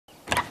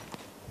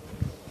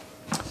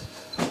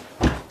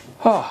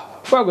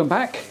Welcome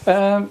back.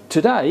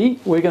 Today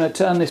we're going to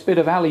turn this bit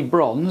of alley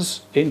bronze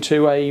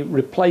into a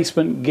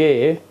replacement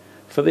gear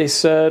for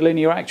this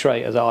linear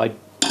actuator that I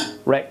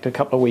wrecked a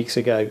couple of weeks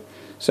ago.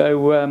 So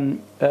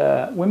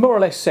we're more or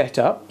less set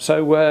up,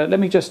 so let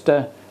me just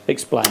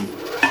explain.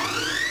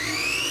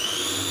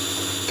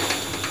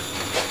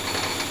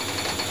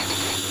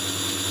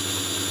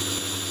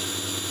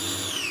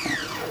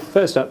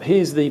 First up,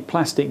 here's the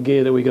plastic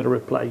gear that we've got to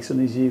replace, and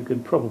as you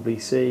can probably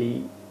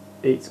see,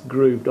 it's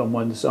grooved on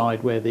one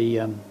side where the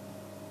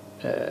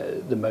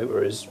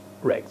motor has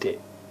wrecked it.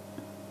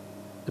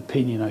 The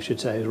pinion, I should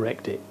say, has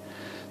wrecked it.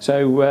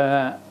 So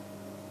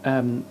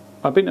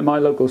I've been to my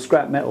local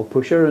scrap metal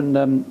pusher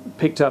and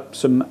picked up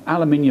some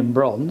aluminium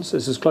bronze.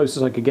 It's as close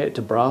as I could get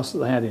to brass that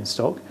they had in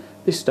stock.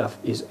 This stuff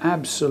is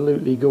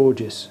absolutely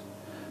gorgeous.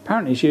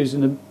 Apparently it's used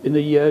in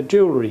the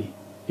jewellery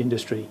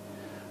industry.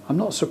 I'm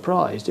not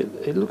surprised.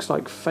 It looks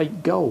like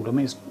fake gold. I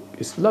mean,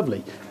 it's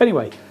lovely.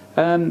 Anyway,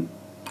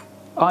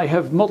 I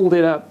have modelled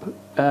it up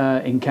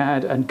in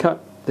CAD and cut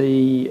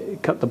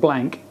the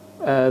blank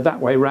that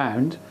way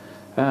round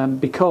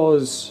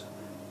because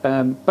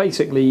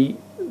basically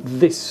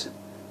this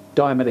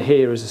diameter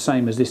here is the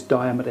same as this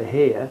diameter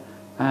here,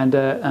 and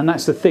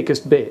that's the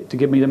thickest bit to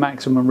give me the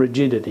maximum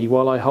rigidity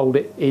while I hold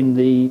it in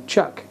the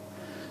chuck.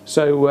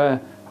 So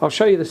I'll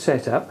show you the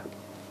setup.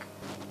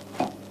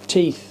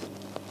 Teeth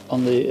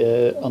on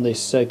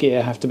this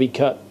gear have to be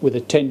cut with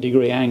a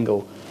 10-degree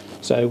angle.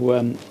 So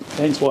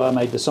hence why I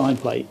made the sign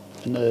plate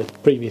in the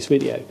previous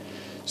video.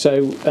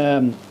 So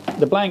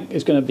the blank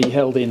is going to be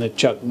held in the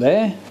chuck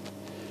there,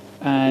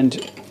 and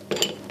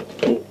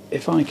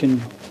if I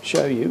can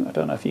show you, I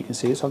don't know if you can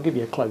see this, I'll give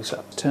you a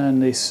close-up. Turn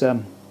this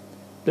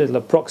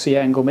little proxy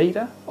angle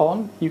meter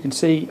on. You can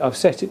see I've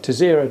set it to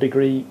 0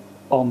 degree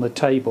on the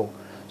table.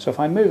 So if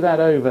I move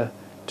that over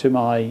to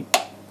my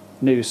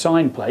new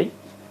sign plate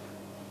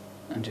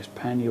and just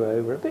pan you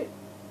over a bit,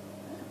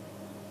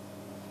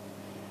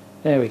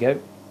 there we go.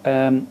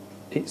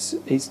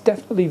 It's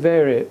definitely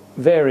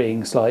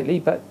varying slightly,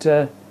 but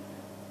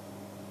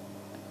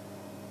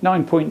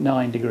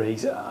 9.9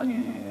 degrees,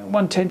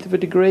 1/10 of a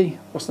degree.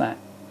 What's that?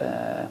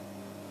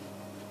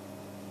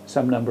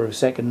 Some number of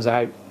seconds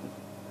out.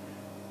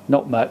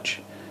 Not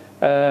much.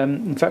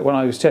 In fact, when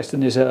I was testing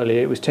this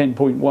earlier, it was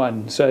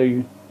 10.1.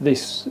 So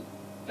this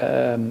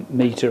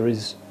meter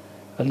is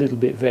a little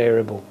bit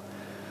variable.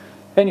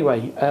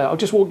 Anyway, I'll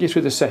just walk you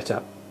through the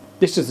setup.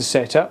 This is the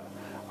setup.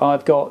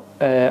 I've got,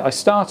 I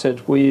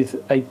started with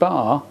a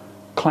bar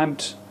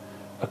clamped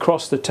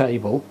across the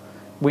table,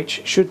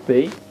 which should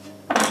be,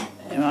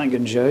 and I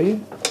can show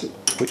you,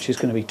 which is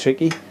going to be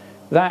tricky.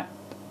 That,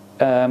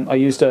 I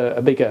used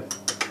a bigger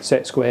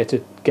set square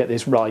to get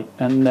this right,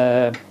 and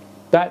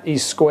that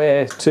is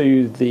square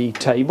to the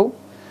table.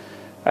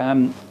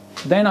 Then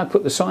I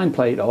put the sign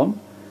plate on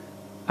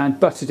and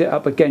butted it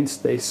up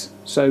against this.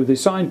 So the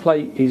sign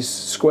plate is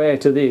square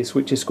to this,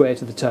 which is square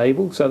to the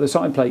table, so the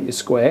sign plate is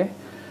square.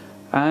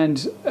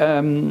 And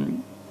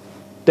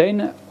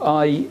then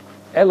I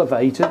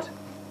elevated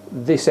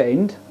this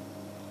end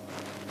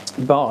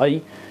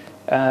by,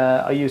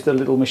 I used a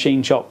little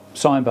machine shop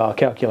sign bar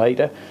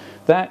calculator.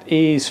 That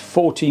is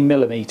 40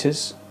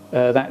 millimeters,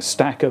 that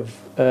stack of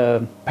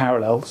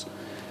parallels.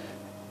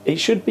 It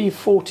should be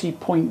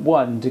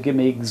 40.1 to give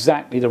me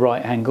exactly the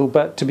right angle,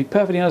 but to be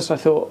perfectly honest, I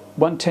thought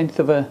 1/10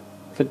 of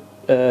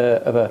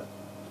a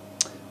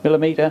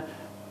millimeter,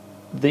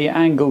 the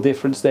angle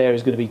difference there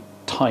is going to be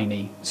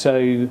tiny,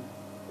 so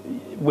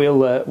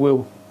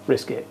we'll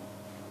risk it.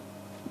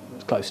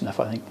 It's close enough,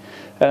 I think.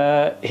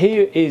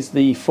 Here is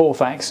the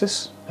fourth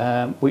axis,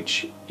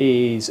 which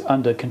is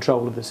under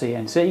control of the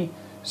CNC.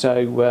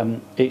 So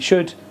it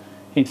should,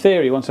 in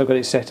theory, once I've got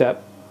it set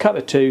up, cut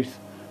a tooth,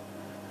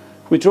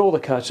 withdraw the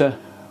cutter,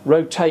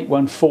 rotate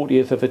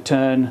 1/40th of a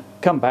turn,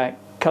 come back,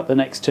 cut the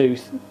next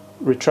tooth,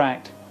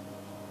 retract,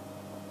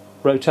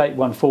 rotate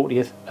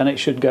 1/40th, and it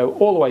should go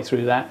all the way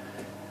through that.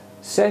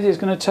 Says it's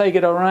going to take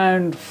it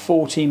around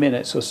 40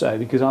 minutes or so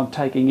because I'm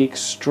taking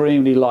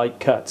extremely light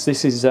cuts.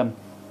 This is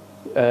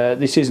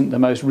this isn't the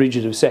most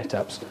rigid of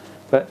setups,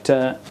 but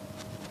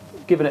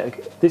giving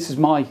it this is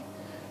my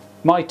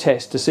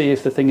test to see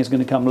if the thing is going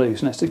to come loose,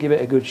 and that's to give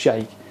it a good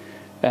shake.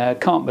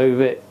 Can't move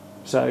it,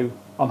 so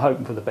I'm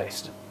hoping for the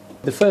best.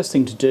 The first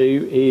thing to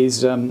do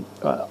is out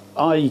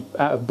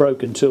of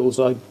broken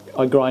tools, I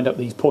grind up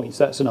these points.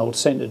 That's an old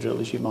centre drill,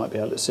 as you might be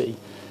able to see.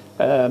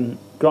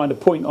 Grind a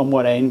point on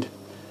one end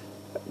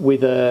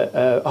with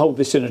hold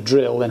this in a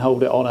drill, then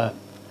hold it on a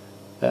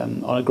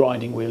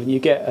grinding wheel, and you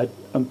get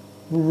a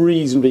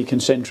reasonably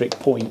concentric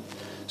point.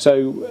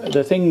 So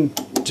the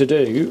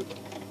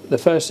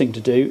first thing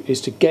to do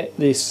is to get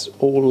this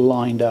all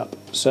lined up.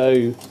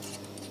 So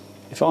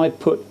if I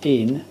put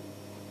in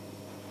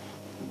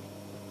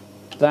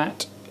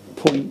that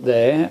point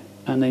there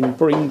and then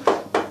bring,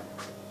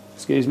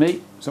 excuse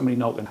me, somebody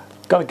knocking,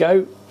 gotta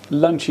go,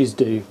 lunch is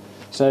due.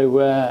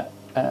 So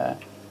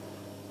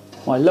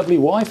my lovely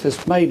wife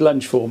has made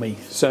lunch for me,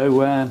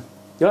 so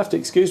you'll have to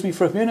excuse me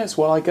for a minute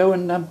while I go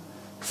and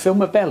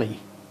film a belly.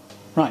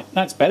 Right,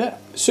 that's better.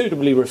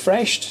 Suitably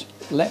refreshed.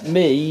 Let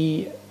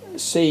me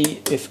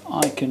see if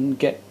I can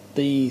get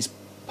these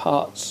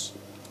parts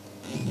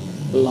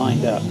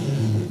lined up.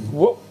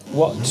 What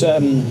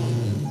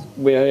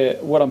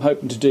I'm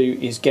hoping to do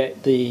is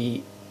get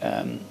the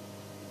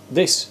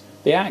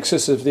the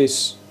axis of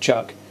this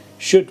chuck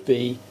should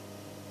be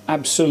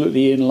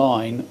absolutely in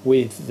line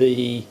with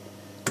the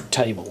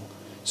table.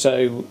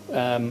 So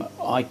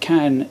I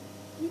can,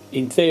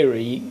 in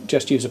theory,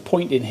 just use a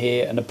point in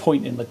here and a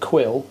point in the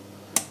quill.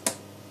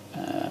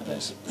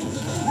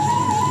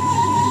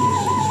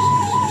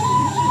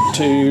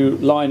 To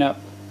line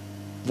up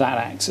that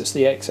axis,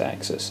 the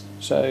x-axis.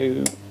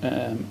 So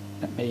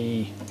let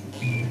me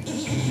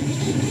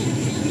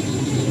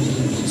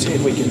see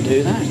if we can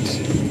do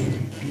that.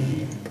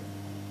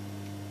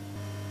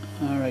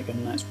 I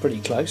reckon that's pretty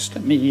close.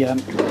 Let me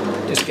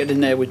just get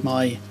in there with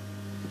my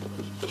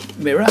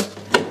mirror.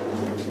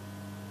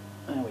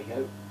 There we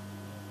go.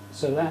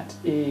 So that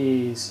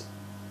is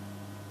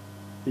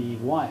the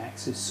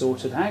y-axis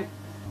sorted out.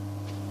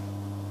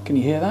 Can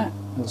you hear that?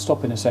 It'll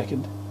stop in a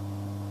second.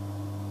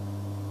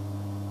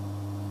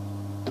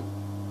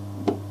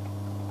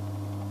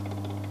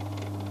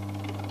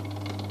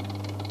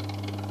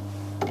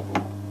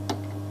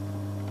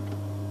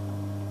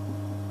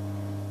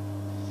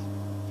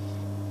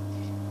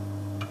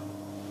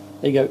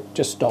 There you go,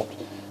 just stopped.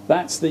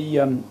 That's the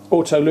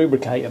auto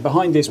lubricator.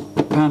 Behind this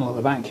panel at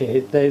the back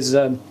here, there's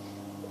an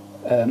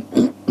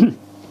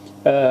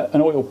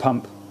oil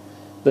pump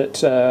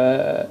that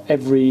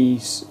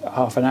every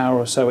half an hour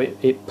or so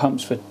it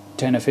pumps for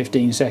 10 or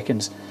 15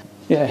 seconds.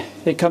 Yeah,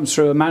 it comes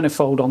through a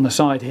manifold on the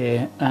side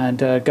here and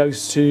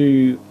goes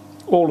to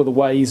all of the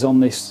ways on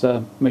this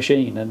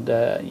machine, and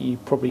you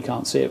probably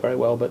can't see it very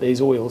well, but there's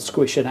oil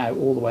squishing out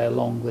all the way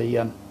along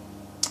the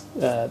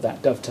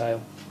that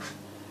dovetail.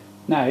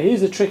 Now here's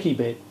the tricky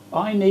bit.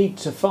 I need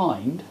to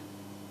find,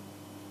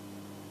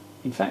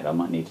 in fact I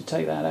might need to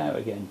take that out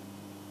again.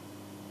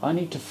 I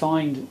need to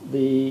find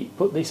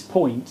put this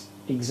point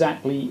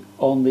exactly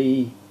on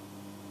the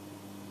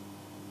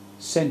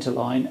centre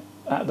line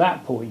at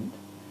that point,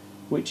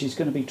 which is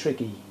going to be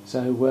tricky.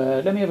 So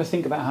let me have a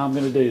think about how I'm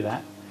going to do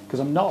that, because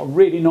I'm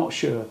really not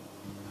sure.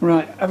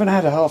 Right, I haven't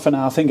had a half an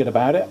hour thinking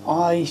about it.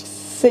 I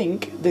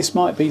think this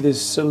might be the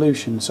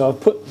solution. So I've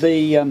put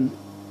the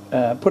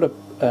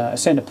a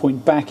centre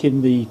point back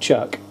in the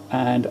chuck,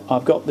 and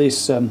I've got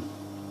this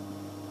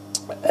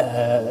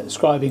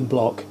scribing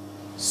block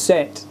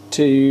set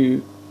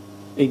to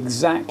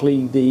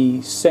exactly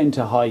the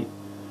centre height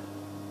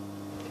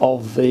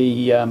of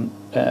the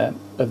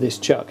of this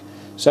chuck.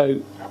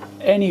 So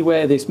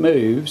anywhere this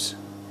moves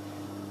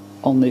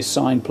on this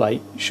sign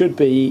plate should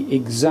be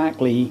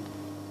exactly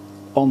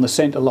on the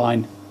centre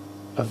line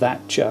of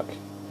that chuck.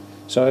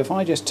 So if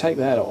I just take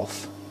that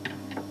off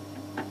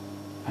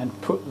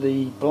and put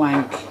the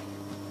blank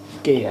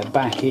gear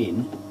back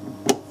in.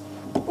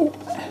 Ooh.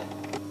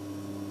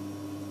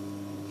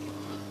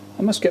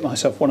 I must get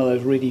myself one of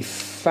those really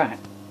fat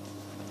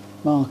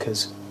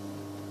markers.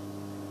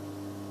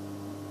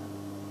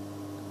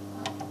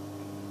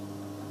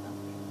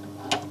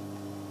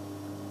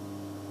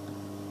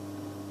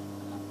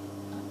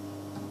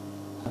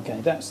 Okay,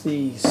 that's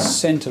the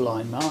centre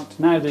line marked.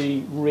 Now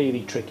the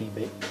really tricky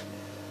bit.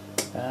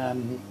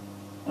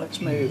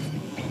 Let's move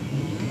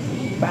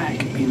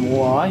back in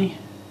Y,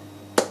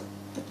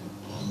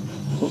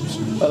 oops,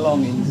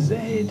 along in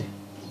Z,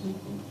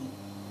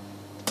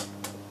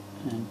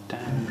 and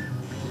down,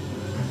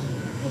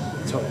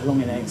 sorry,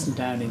 along in X and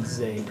down in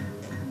Z.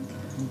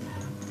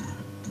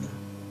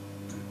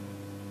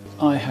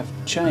 I have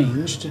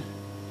changed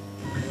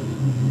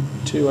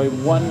to a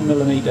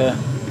 1mm,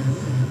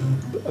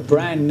 a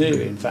brand new,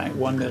 in fact,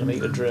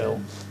 1mm drill.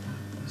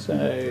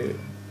 So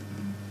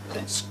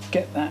let's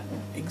get that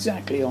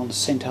exactly on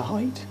centre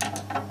height.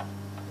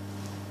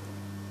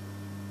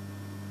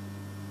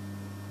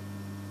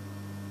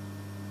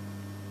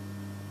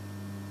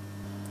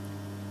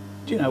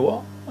 Do you know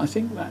what? I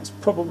think that's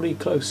probably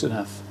close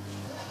enough.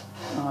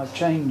 I've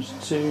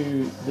changed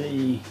to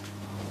the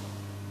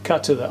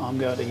cutter that I'm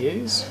going to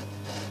use.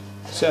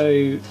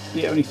 So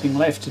the only thing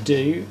left to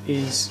do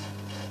is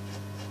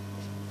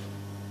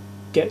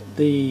get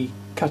the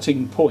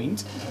cutting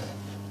point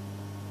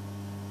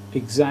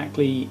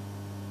exactly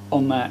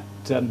on that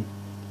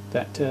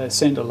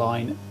centre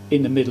line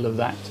in the middle of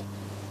that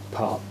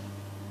part.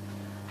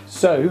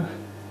 So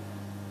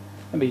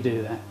let me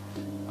do that.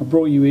 I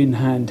brought you in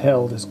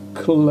handheld as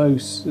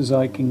close as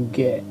I can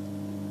get,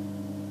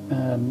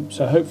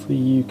 so hopefully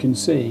you can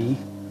see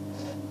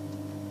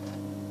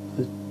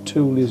the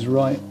tool is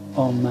right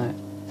on that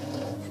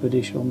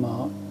traditional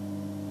mark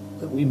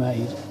that we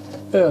made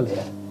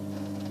earlier.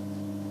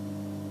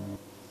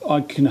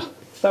 I can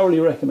thoroughly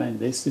recommend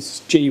this. This is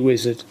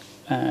G-Wizard,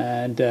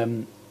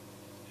 and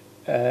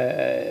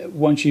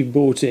once you've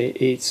bought it,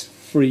 it's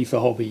free for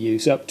hobby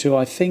use, up to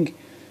I think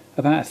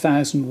about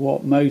 1,000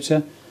 watt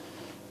motor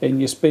in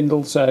your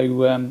spindle.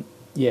 So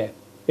yeah,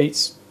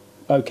 it's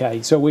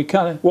okay. So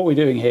what we're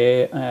doing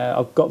here,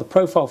 I've got the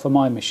profile for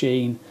my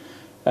machine,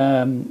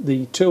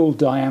 the tool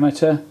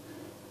diameter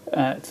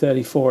at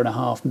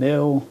 34.5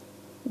 mil,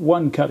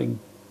 one cutting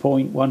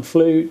point, one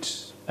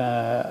flute,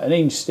 an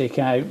inch stick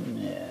out,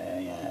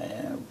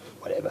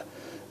 whatever.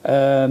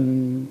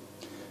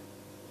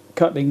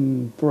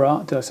 Cutting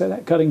brass. Did I say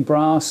that? Cutting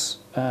brass,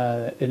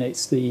 and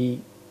it's the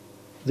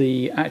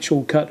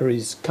actual cutter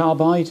is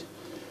carbide,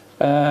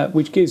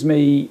 which gives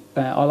me.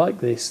 I like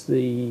this.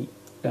 The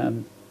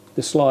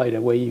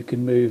slider where you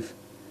can move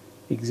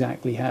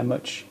exactly how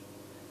much,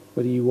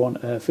 whether you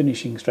want a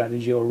finishing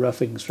strategy or a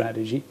roughing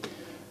strategy.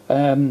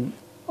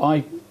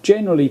 I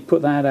generally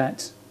put that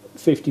at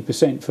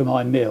 50% for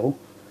my mill.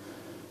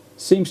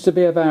 Seems to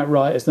be about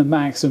right as the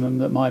maximum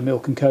that my mill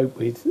can cope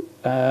with,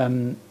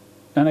 and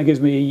it gives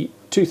me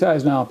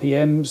 2,000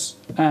 RPMs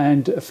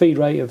and a feed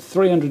rate of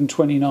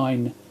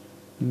 329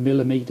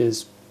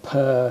 millimeters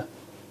per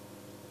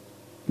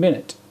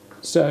minute.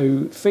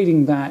 So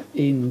feeding that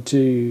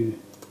into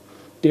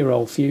dear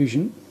old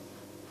Fusion,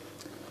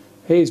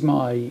 here's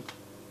my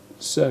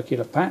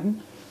circular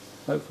pattern.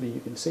 Hopefully you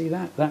can see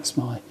that. That's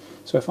my.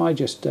 So if I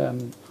just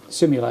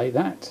simulate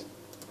that.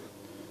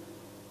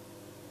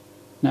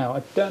 Now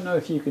I don't know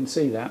if you can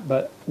see that,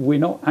 but we're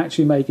not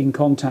actually making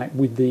contact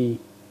with the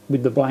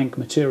blank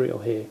material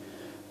here,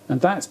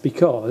 and that's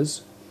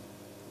because,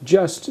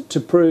 just to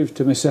prove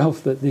to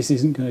myself that this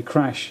isn't going to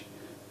crash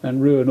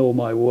and ruin all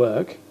my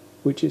work,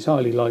 which it's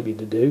highly likely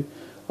to do,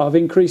 I've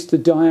increased the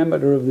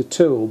diameter of the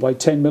tool by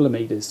 10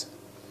 millimeters.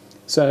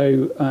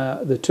 So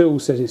the tool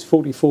says it's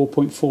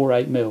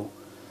 44.48 mil.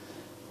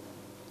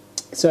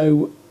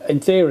 So in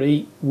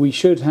theory we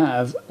should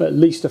have at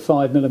least a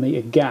 5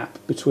 millimeter gap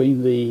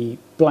between the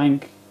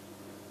blank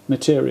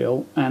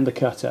material and the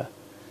cutter.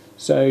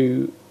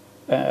 So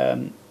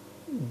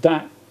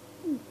that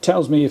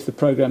tells me if the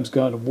program's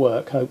going to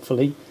work,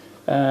 hopefully.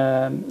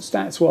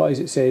 Stats wise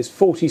it says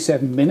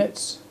 47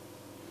 minutes.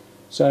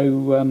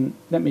 So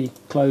let me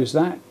close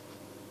that.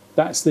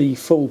 That's the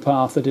full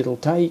path that it'll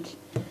take.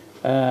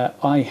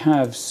 I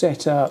have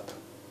set up,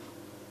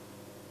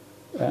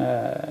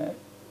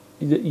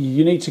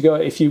 you need to go,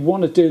 if you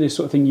want to do this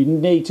sort of thing, you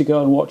need to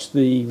go and watch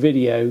the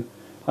video.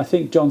 I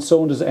think John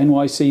Saunders at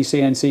NYC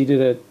CNC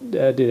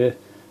did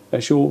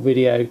a short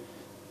video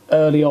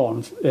early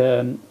on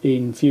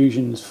in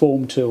Fusion's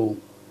form tool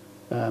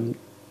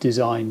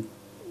design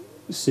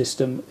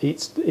system.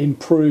 It's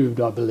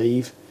improved, I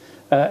believe.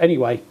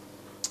 Anyway,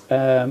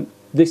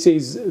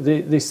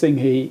 this thing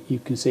here you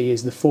can see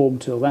is the form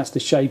tool. That's the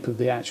shape of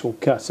the actual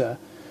cutter,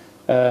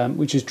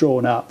 which is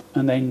drawn up,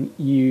 and then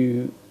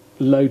you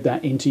load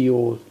that into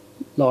your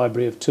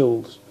library of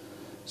tools.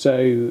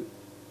 So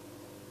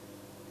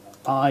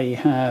I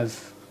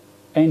have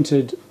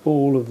entered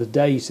all of the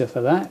data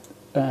for that.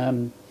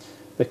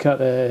 The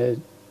cutter,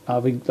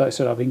 like I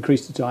said, I've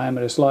increased the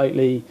diameter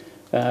slightly.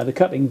 The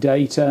cutting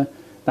data,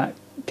 that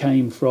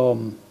came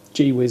from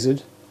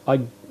GWizard.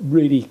 I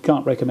really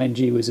can't recommend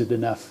GWizard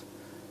enough.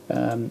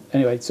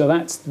 Anyway, so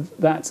that's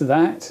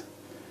that.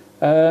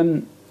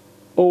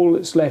 All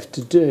that's left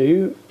to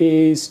do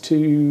is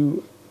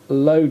to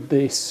load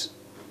this,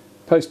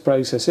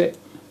 post-process it.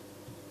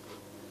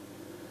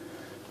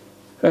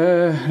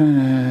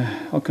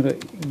 I'll call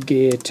it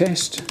gear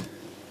test,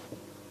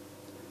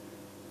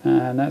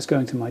 and that's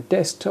going to my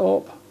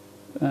desktop,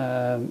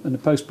 and the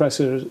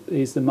post-processor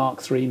is the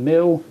Mark III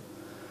mill.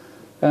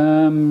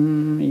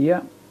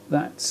 Yeah,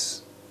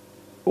 that's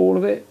all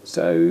of it,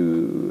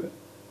 so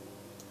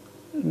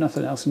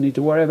nothing else I need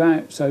to worry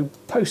about, so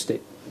post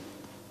it.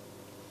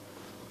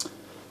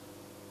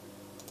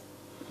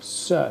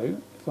 So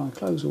if I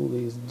close all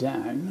these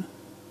down,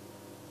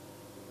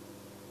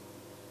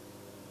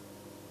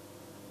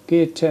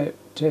 gear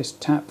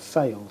test tap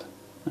failed.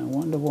 I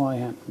wonder why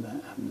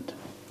that happened.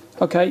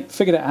 Okay,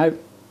 figured it out.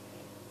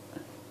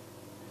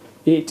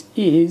 It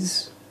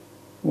is,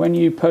 when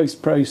you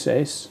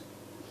post-process,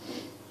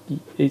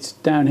 it's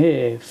down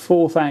here,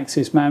 4th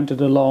axis mounted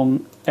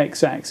along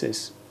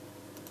x-axis.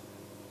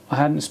 I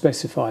hadn't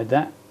specified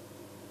that,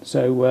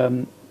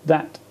 so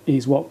that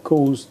is what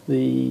caused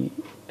the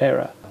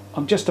error.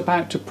 I'm just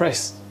about to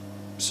press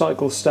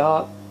cycle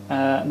start,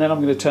 and then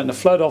I'm going to turn the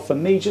flood off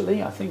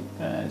immediately. I think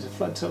there's a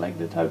flood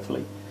selected,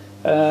 hopefully,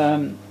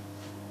 and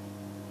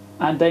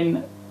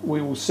then we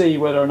will see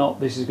whether or not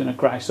this is going to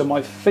crash. So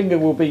my finger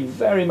will be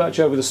very much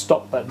over the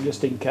stop button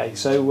just in case.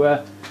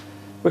 So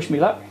wish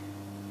me luck.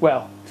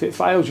 Well, if it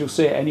fails you'll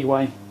see it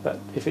anyway, but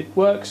if it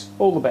works,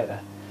 all the better.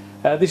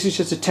 This is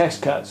just a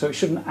test cut, so it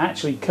shouldn't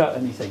actually cut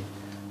anything.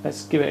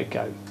 Let's give it a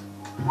go.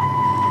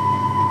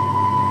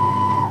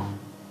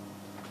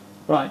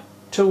 Right,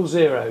 tool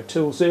zero,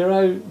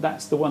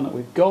 that's the one that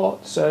we've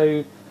got,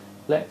 so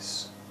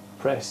let's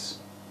press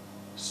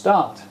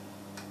start.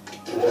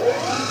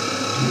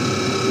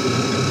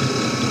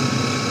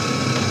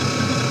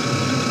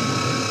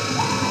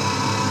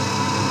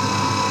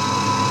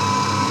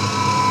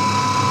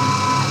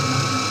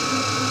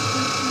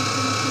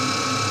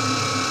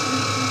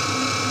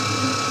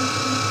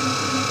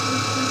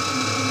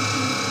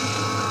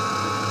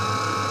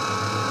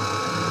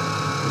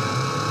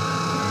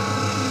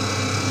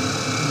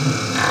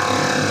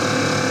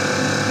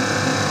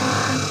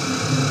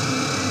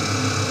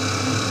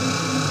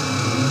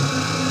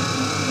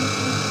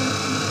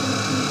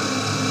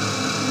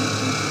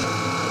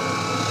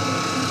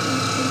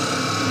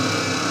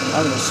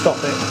 stop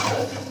it.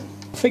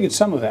 I figured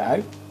some of it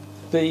out.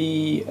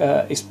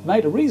 It's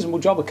made a reasonable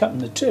job of cutting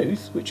the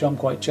tooth, which I'm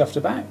quite chuffed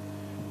about.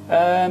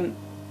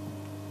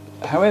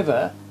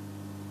 However,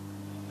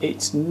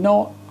 it's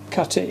not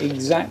cut it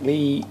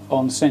exactly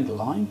on centre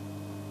line,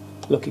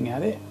 looking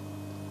at it.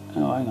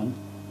 Oh, hang on.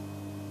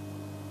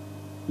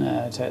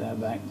 No, take that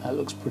back. That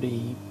looks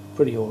pretty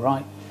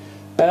alright.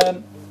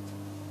 But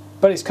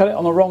it's cut it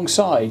on the wrong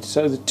side,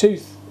 so the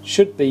tooth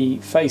should be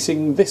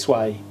facing this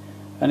way,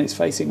 and it's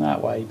facing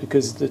that way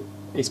because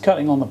it's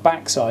cutting on the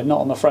back side, not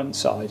on the front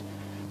side.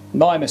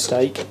 My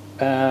mistake.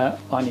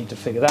 I need to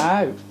figure that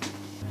out.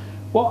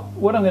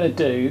 What I'm going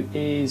to do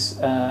is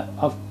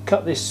I've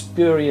cut this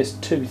spurious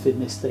tooth in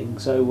this thing,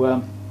 so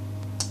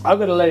I'm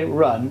going to let it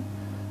run,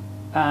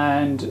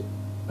 and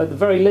at the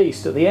very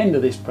least at the end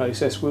of this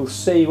process we'll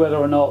see whether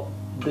or not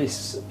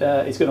this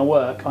is going to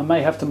work. I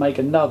may have to make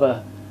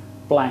another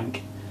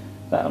blank.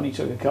 That only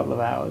took a couple of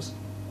hours.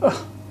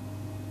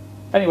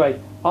 Anyway,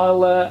 I'll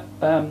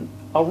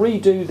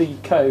redo the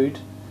code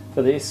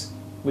for this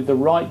with the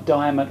right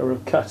diameter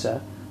of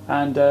cutter,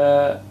 and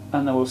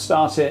then we'll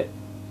start it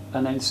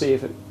and then see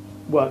if it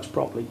works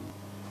properly.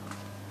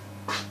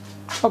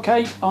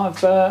 Okay, I've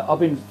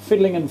been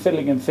fiddling and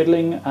fiddling and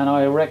fiddling, and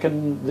I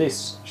reckon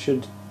this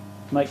should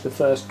make the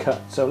first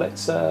cut. So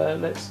let's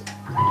G0,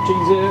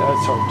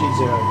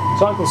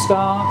 cycle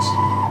starts,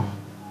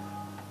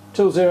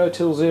 till 0,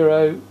 till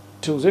 0,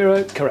 till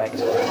 0, correct,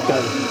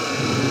 go.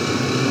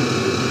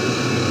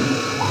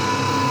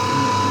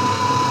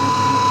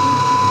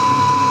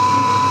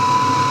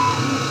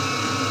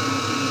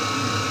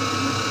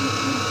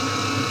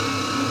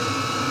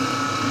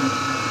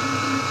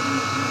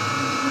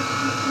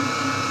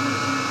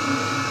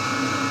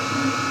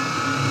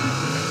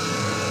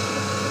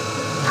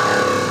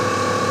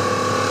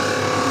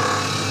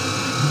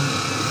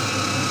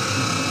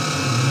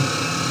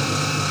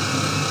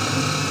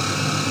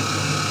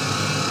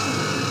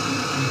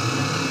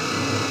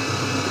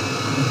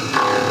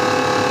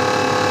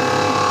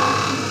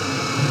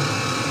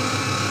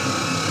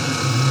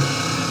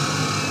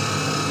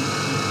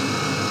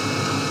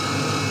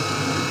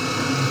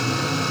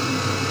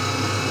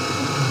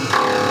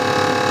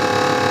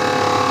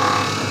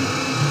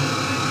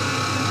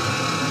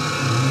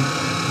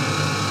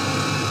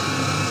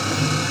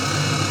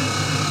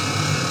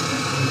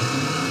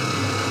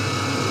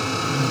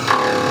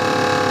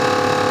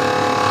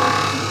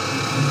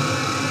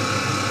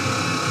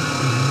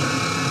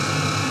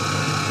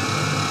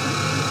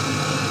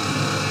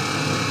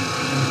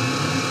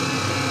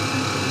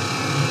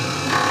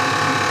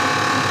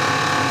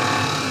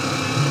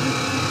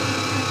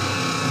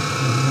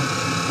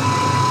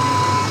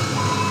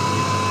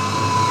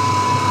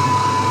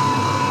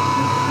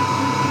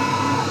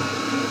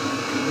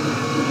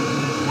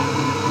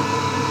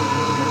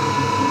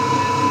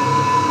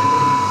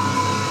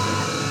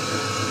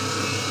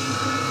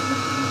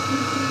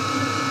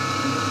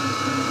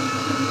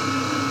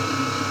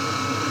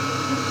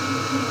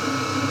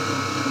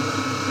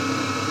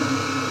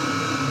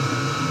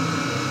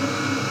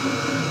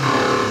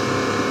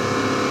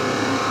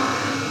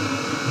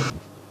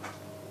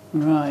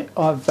 Right,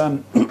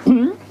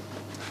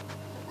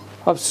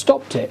 I've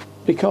stopped it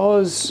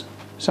because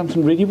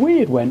something really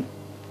weird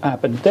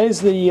happened.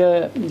 There's the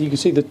you can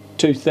see the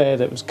tooth there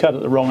that was cut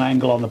at the wrong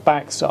angle on the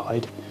back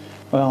side.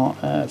 Well,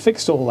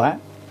 fixed all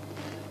that.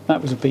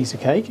 That was a piece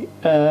of cake.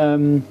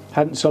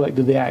 Hadn't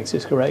selected the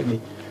axis correctly,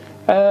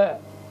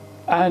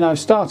 and I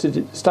started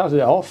it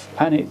off,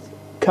 and it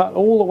cut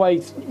all the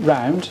way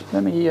round.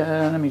 Let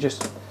me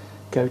just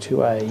go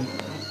to a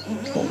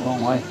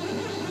wrong way.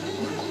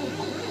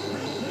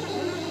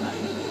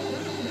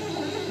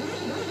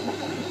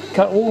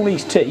 Cut all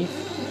these teeth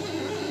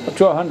up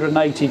to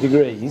 180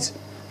 degrees,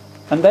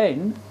 and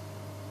then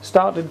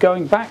started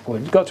going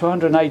backwards, got to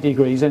 180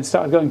 degrees, then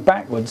started going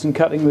backwards and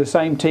cutting the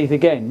same teeth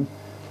again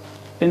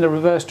in the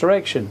reverse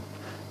direction.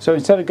 So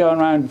instead of going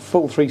around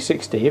full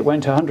 360, it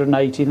went to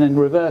 180 and then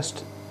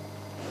reversed.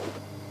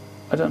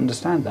 I don't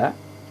understand that.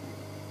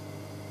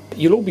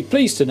 You'll all be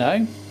pleased to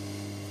know,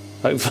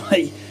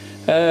 hopefully,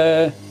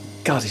 God,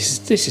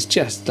 this is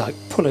just like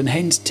pulling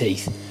hen's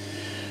teeth.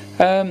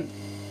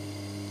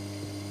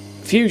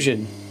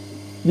 Fusion,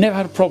 never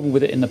had a problem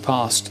with it in the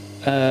past,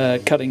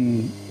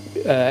 cutting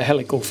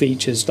helical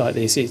features like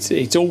this.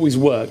 It's always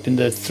worked in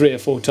the 3 or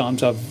 4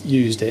 times I've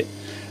used it.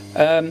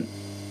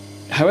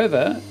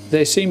 However,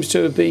 there seems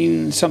to have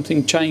been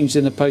something changed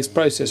in the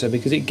post-processor,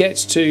 because it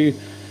gets to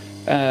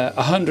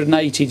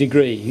 180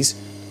 degrees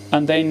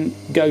and then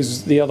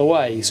goes the other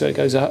way. So it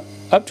goes up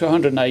to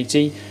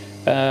 180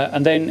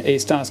 and then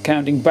it starts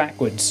counting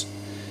backwards.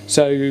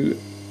 So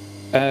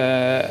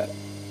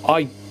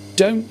I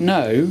don't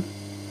know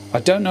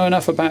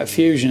enough about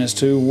Fusion as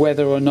to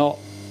whether or not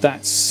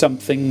that's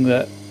something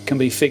that can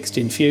be fixed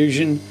in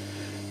Fusion.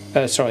 I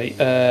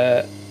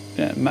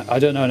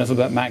don't know enough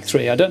about Mach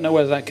 3. I don't know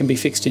whether that can be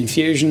fixed in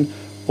Fusion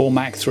or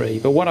Mach 3.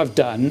 But what I've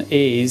done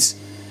is,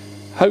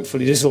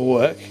 hopefully this will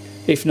work.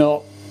 If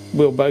not,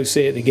 we'll both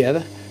see it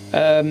together.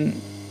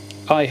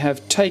 I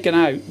have taken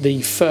out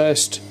the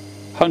first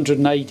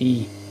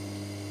 180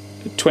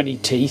 20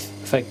 teeth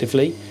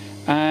effectively,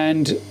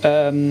 and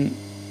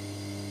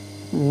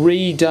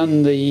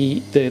redone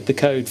the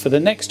code for the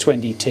next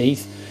 20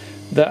 teeth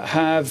that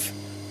have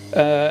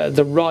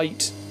the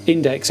right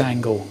index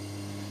angle,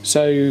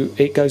 so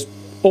it goes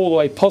all the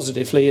way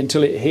positively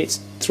until it hits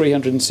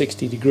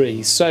 360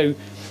 degrees. So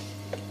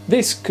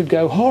this could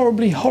go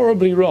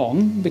horribly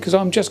wrong, because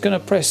I'm just going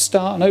to press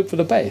start and hope for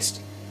the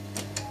best.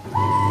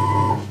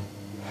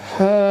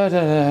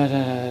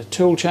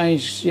 Tool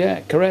change,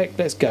 yeah, correct,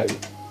 let's go.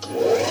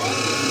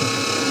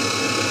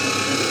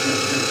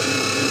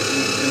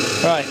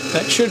 Right,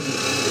 that should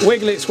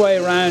wiggle its way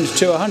around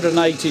to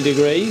 180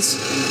 degrees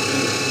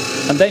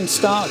and then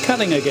start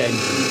cutting again.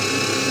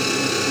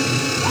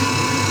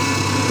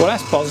 Well,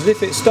 that's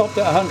positive, it stopped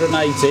at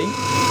 180.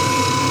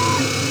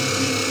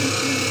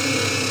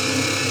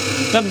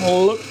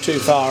 Doesn't look too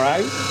far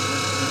out.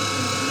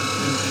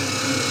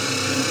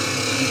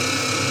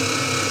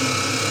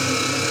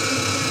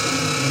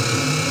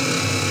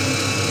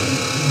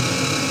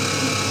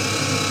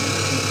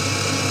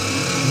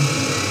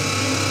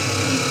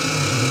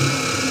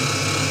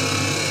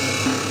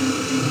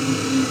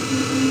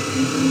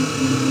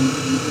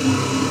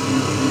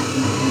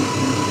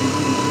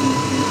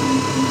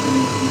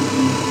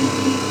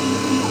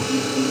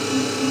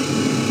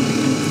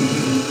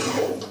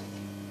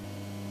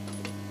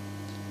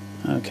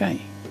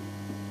 Okay.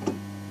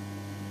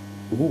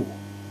 Ooh.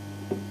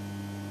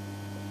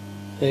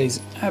 There's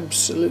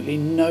absolutely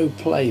no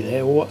play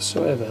there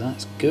whatsoever.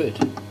 That's good.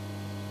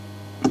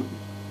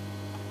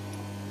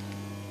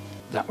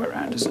 That way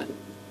around, isn't it?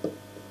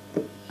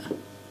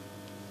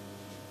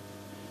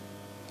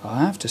 I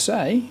have to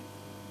say,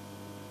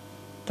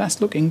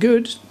 that's looking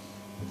good.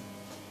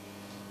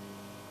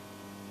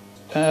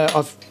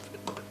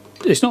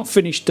 It's not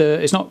finished.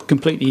 It's not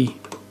completely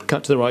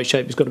cut to the right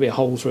shape. There's got to be a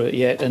hole through it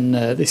yet, and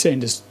this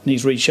end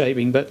needs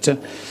reshaping. But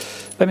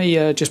let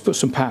me just put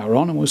some power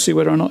on, and we'll see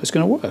whether or not it's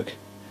going to work.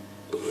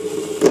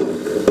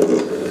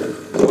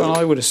 Well,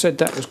 I would have said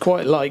that was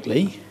quite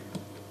likely.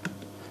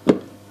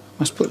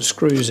 Must put the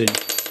screws in.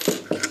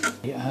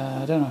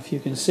 I don't know if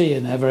you can see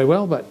in there very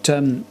well, but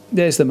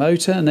there's the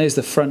motor and there's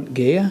the front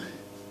gear.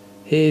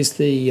 Here's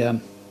the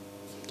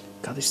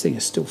God, this thing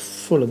is still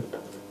full of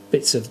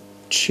bits of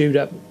chewed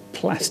up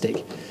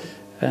plastic.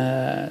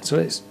 So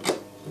let's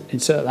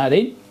insert that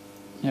in.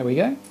 There we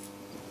go.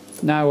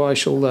 Now I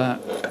shall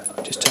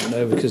just turn it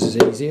over because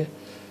it's easier,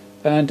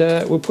 and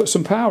we'll put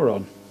some power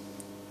on.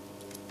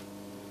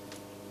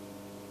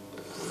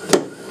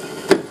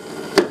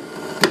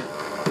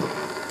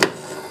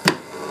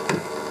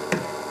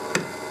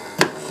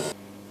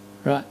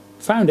 Right,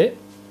 found it.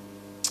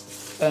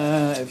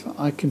 If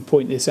I can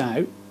point this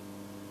out,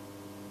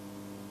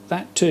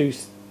 that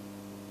tooth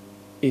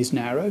is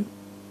narrow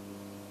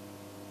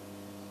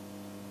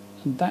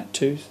and that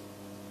tooth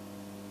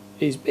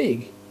is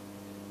big.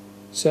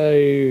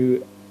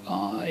 So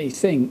I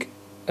think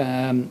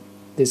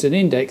there's an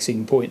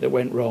indexing point that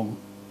went wrong.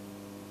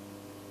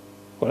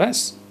 Well,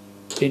 that's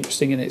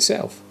interesting in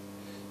itself.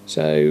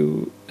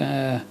 So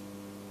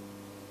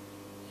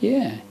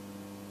yeah.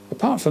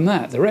 Apart from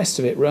that, the rest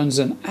of it runs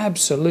an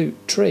absolute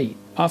treat.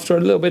 After a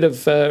little bit of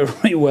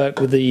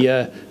rework with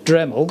the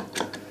Dremel,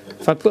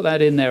 if I put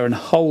that in there and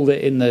hold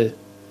it in the,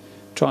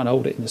 try and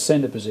hold it in the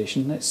centre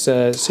position, let's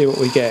see what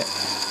we get.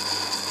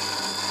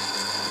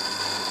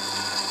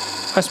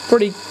 That's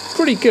pretty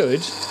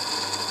good.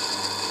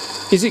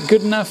 Is it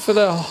good enough for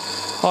the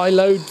high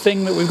load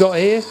thing that we've got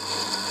here?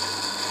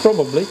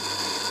 Probably.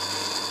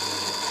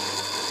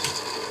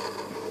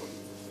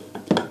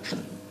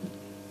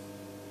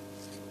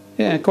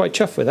 Yeah, quite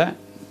chuffed with that.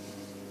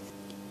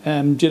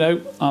 You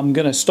know, I'm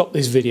going to stop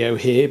this video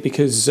here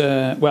because,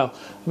 well,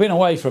 I've been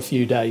away for a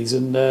few days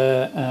and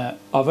I've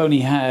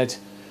only had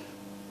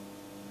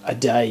a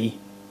day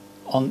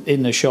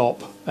in the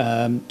shop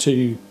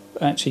to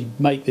actually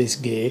make this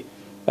gear.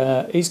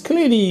 It's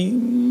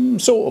clearly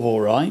sort of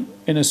alright,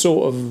 in a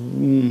sort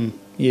of,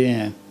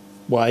 yeah,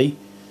 way.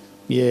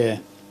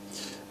 Yeah.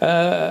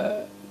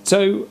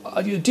 So,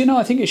 do you know,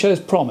 I think it shows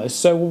promise.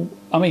 So,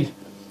 I mean,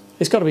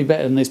 it's got to be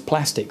better than this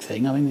plastic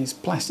thing. I mean, this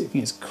plastic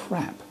thing is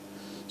crap.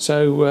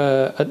 So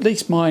at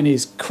least mine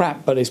is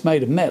crap, but it's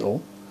made of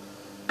metal.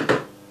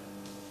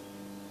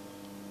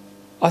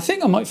 I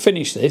think I might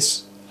finish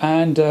this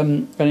and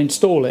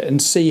install it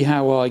and see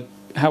how I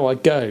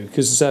go,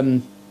 because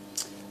I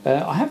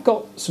have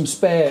got some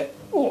spare.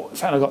 Oh, in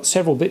fact, I've got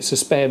several bits of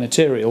spare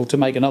material to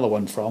make another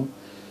one from,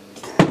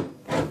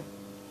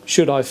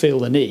 should I feel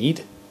the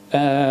need.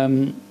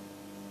 But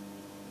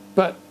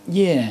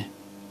yeah.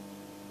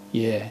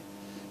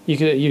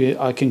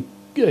 I can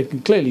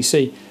clearly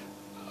see.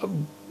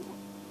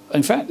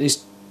 In fact,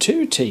 there's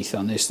two teeth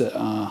on this that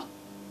are.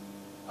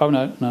 Oh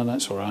no,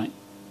 that's all right.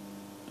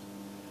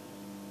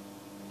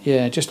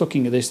 Yeah, just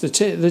looking at this,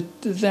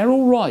 they're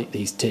all right.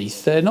 These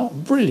teeth, they're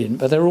not brilliant,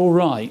 but they're all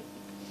right.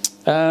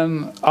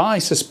 I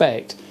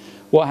suspect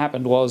what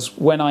happened was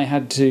when I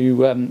had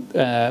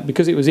to,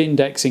 because it was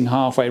indexing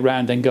halfway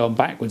round and going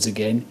backwards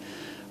again,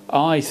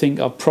 I think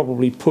I've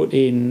probably put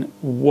in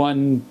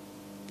one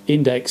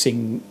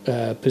indexing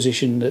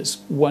position that's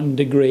 1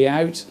 degree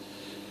out,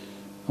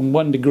 and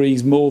 1 degree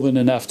is more than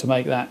enough to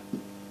make that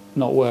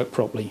not work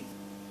properly.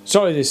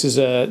 Sorry, this is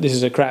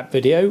a crap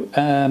video.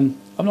 I'm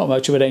not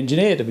much of an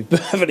engineer, to be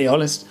perfectly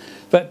honest,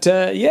 but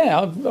yeah,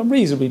 I'm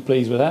reasonably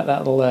pleased with that.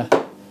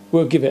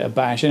 We'll give it a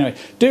bash anyway.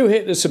 Do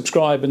hit the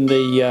subscribe and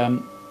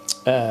the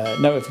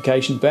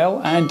notification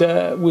bell, and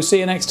we'll see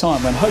you next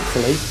time when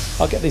hopefully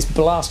I'll get this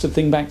blasted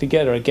thing back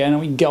together again and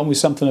we can get on with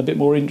something a bit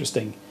more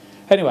interesting.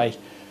 Anyway,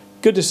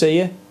 good to see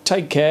you.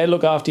 Take care.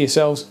 Look after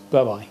yourselves.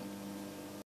 Bye bye.